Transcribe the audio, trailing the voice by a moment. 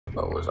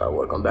Oh, what's up?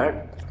 Welcome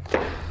back.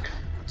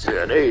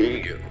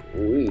 Today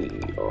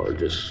we are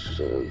just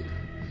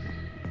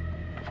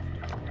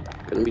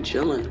gonna be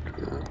chilling.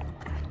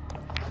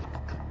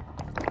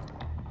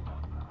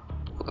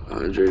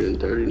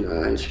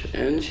 139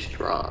 and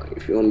strong.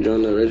 If you want to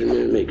join the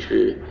regiment, make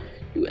sure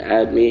you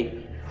add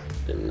me.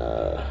 Then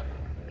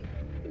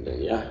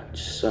yeah,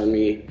 just send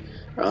me,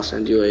 or I'll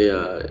send you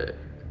a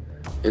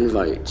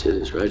invite to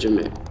this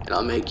regiment, and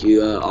I'll make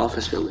you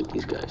officer like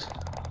these guys.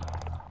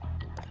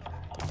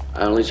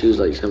 I only choose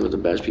like some of the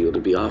best people to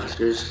be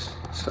officers,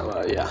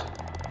 so yeah.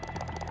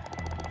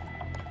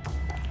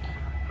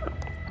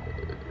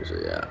 So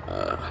yeah.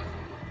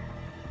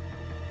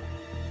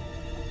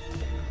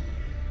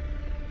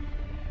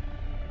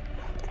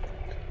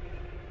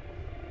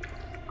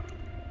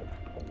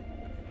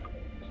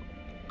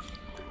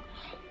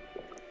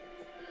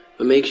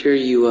 But make sure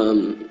you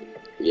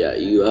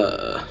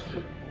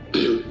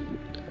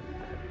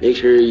make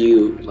sure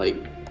you like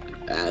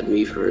add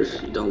me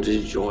first. You don't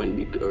just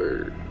join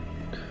or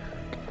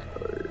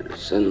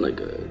send like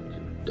a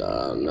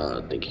no,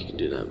 I think you can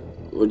do that.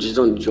 Or just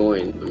don't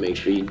join, but make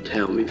sure you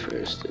tell me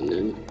first,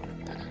 and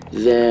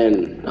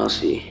then I'll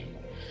see.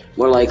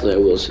 More likely I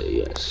will say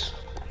yes.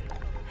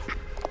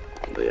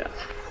 But yeah.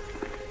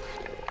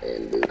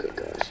 And Luca,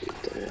 gosh,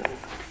 what the hell?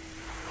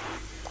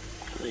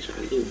 At least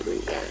I did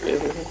bring that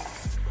over.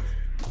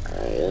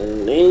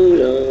 Alright, there you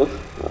go.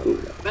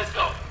 Let's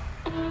go.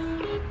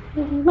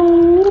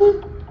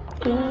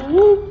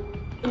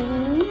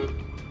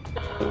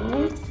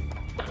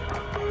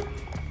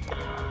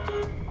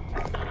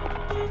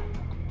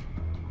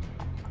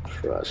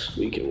 Trust,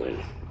 we can win.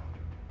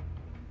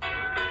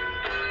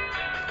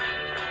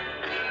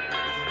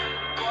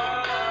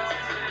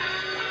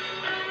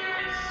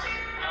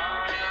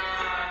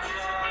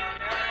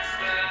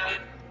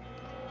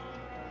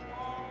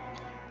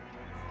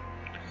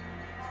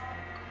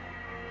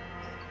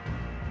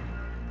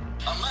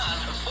 A man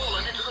has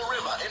fallen into the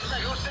river in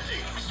Lego City.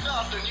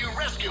 Start the new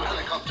rescue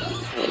helicopter.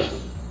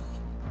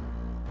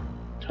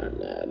 Turn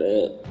that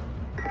up.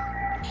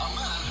 A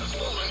man has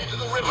fallen into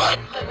the river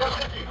in Lego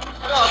City.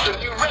 Start the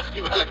new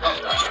rescue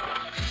helicopter.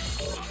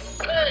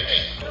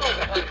 Hey, move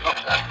the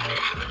helicopter.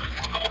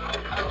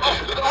 And off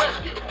to the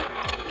rescue.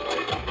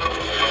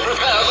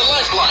 Prepare the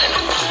lifeline.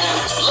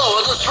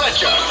 Lower the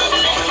stretcher.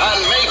 And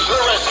make the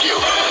rescue.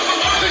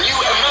 The new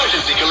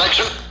emergency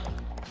collection.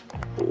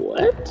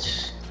 What?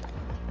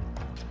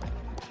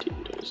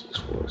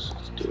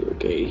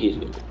 Okay, he's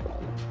gonna be a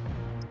problem.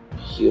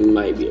 He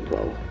might be a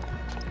problem.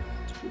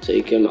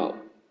 Take him out.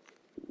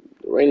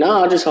 Right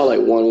now, I just saw like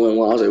 1-1. I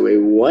was like, wait,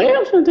 what?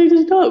 I'm trying to take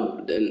this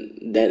dub. Then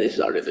it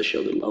started to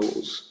show the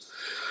levels.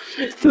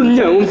 So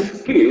now I'm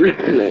scared.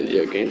 Not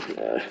joking.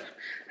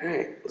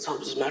 Alright, let's hope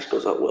this match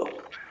goes out well.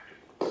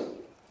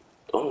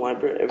 Don't lie,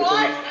 bro. Every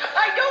time.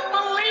 I don't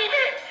believe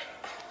it!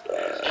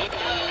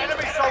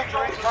 Enemy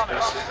soldier incoming.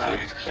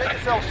 Get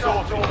yourself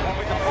sorted when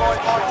we deploy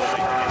lightly.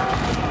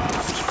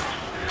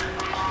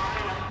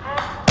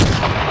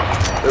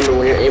 Remember,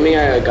 when you're aiming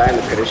at a guy in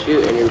the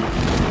parachute and you're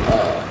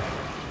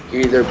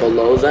either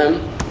below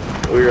them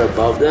or you're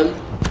above them.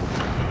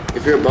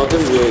 If you're above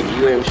them,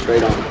 you aim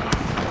straight on.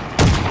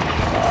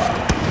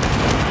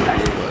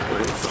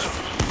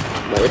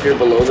 But if you're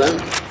below them,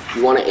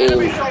 you want to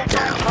aim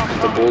down.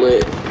 The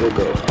bullet will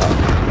go up.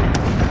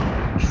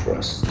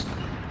 Trust.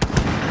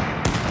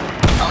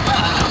 A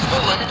man has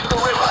fallen into the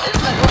river in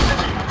Lego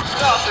City.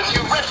 Start the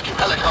new rescue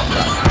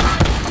helicopter.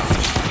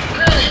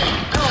 Hey,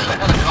 build the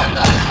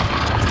helicopter.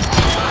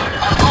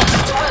 And off to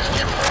the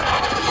rescue.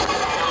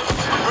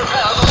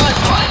 Prepare the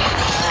lifeline.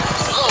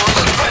 Lower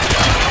the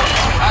stretcher.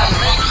 And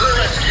make the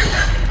rescue.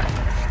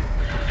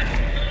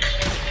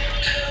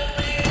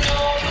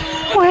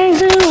 Way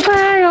too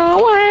far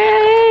away.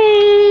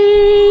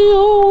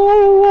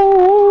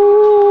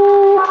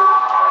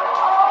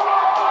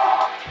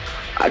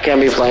 I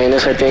can't be playing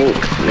this, I think.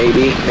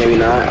 Maybe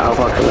not. I don't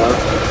fucking know.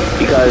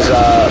 Because, I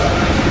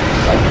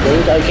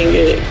think I can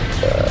get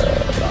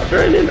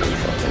copyrighted. I'm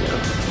fucking know.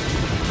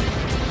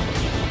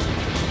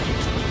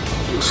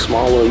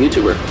 Small little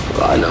YouTuber.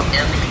 Well, I know.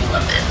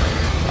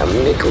 I'm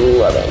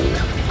Nickelodeon.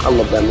 I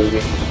love that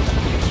movie.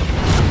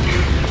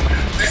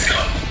 Let's go.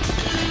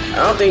 I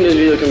don't think this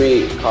video can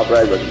be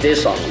copyrighted, but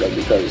this song though,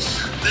 because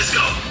Let's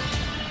go.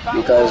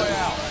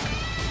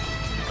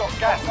 Got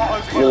gas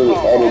closing in really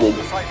fast. edited,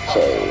 so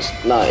it's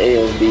not any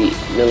of the beat.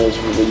 Millions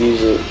of people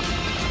use it.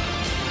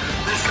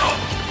 Let's go.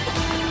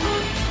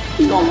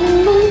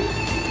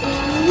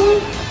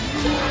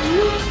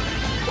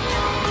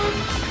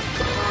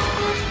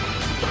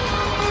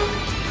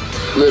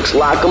 Looks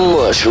like a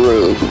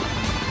mushroom.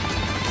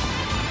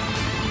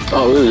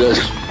 Oh, look at this.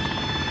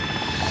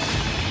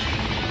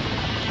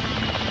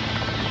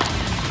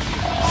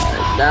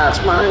 That's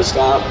my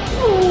stop.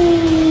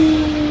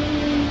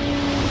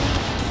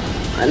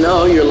 I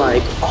know you're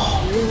like,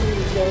 oh,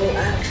 there's no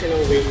action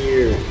over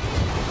here.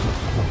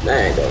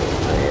 That don't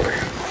matter.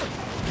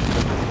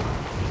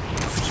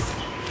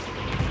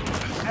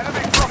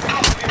 Enemy dropping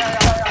into the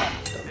AO.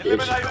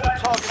 Eliminate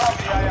all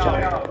targets in the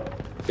AO.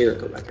 He's gonna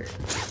come back here.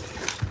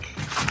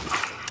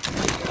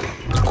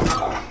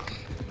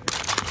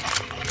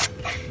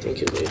 I think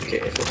he'll be okay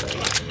if it's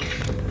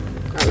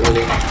not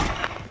really.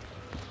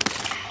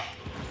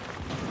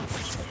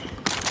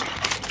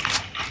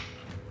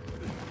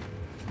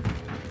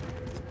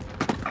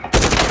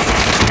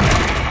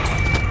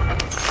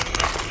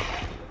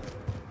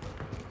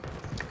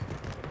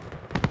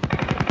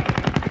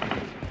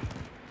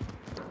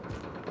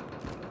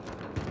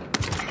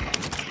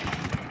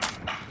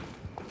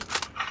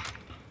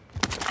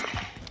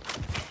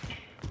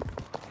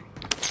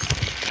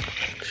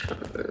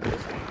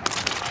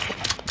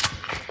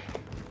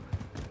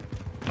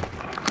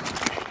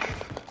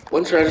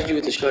 One strategy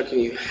with the shotgun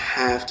you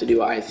have to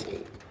do, I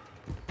think,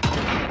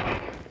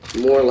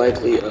 more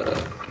likely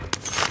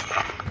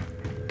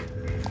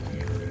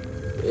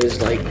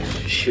is like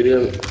shoot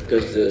him,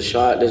 because the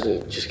shot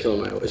doesn't just kill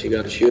him right away. So you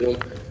gotta shoot him.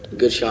 A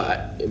good shot,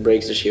 it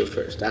breaks the shield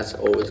first. That's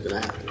always gonna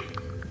happen.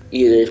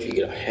 Either if you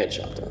get a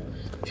headshot though.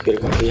 If you get a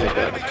complete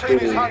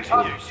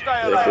headshot,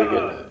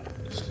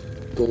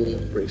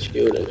 boom, breaks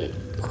shield and then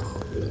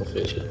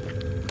finish it.